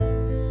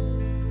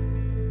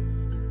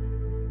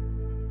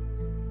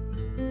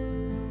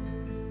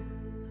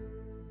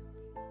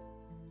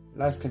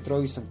life can throw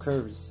you some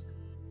curves.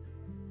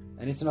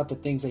 And it's not the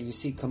things that you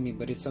see coming,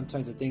 but it's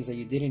sometimes the things that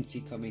you didn't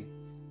see coming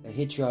that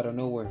hit you out of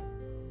nowhere.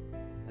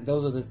 And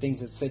those are the things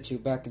that set you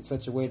back in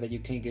such a way that you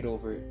can't get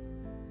over it.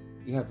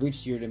 You have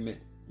reached your limit.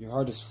 Your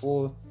heart is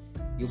full.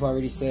 You've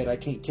already said, I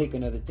can't take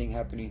another thing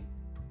happening.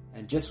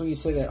 And just when you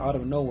say that, out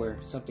of nowhere,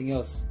 something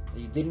else that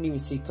you didn't even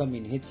see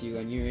coming hits you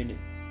and you're in it.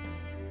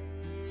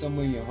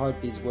 Somewhere in your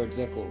heart, these words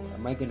echo,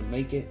 am I going to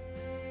make it?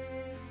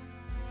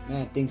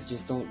 Man, things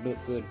just don't look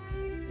good.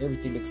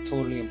 Everything looks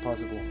totally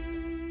impossible.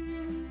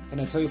 Can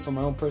I tell you from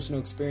my own personal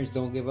experience,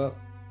 don't give up?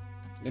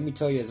 Let me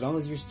tell you, as long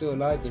as you're still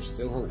alive, there's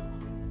still hope.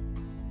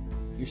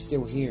 You're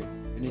still here,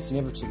 and it's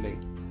never too late.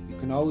 You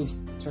can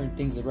always turn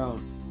things around.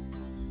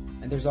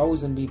 And there's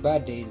always going to be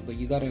bad days, but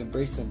you got to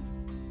embrace them.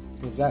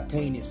 Because that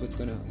pain is what's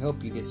going to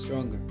help you get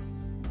stronger.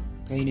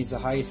 Pain is the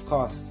highest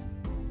cost.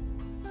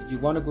 If you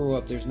want to grow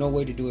up, there's no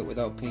way to do it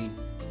without pain.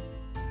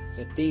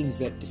 The things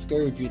that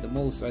discourage you the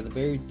most are the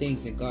very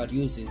things that God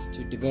uses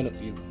to develop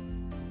you.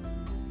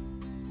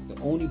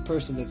 The only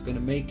person that's going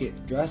to make a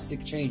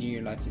drastic change in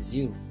your life is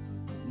you.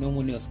 No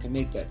one else can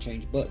make that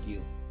change but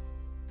you.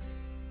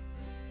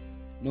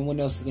 No one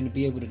else is going to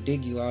be able to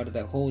dig you out of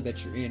that hole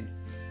that you're in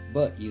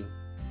but you.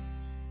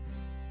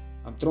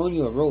 I'm throwing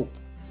you a rope.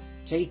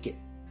 Take it.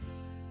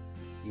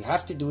 You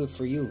have to do it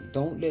for you.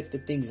 Don't let the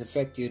things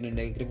affect you in a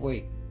negative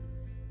way.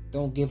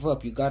 Don't give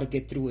up. You got to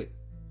get through it.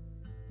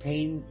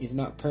 Pain is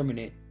not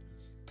permanent.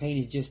 Pain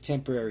is just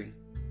temporary.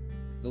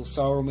 Though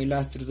sorrow may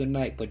last through the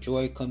night, but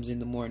joy comes in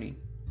the morning.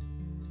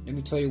 Let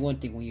me tell you one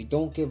thing. When you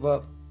don't give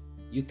up,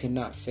 you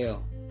cannot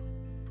fail.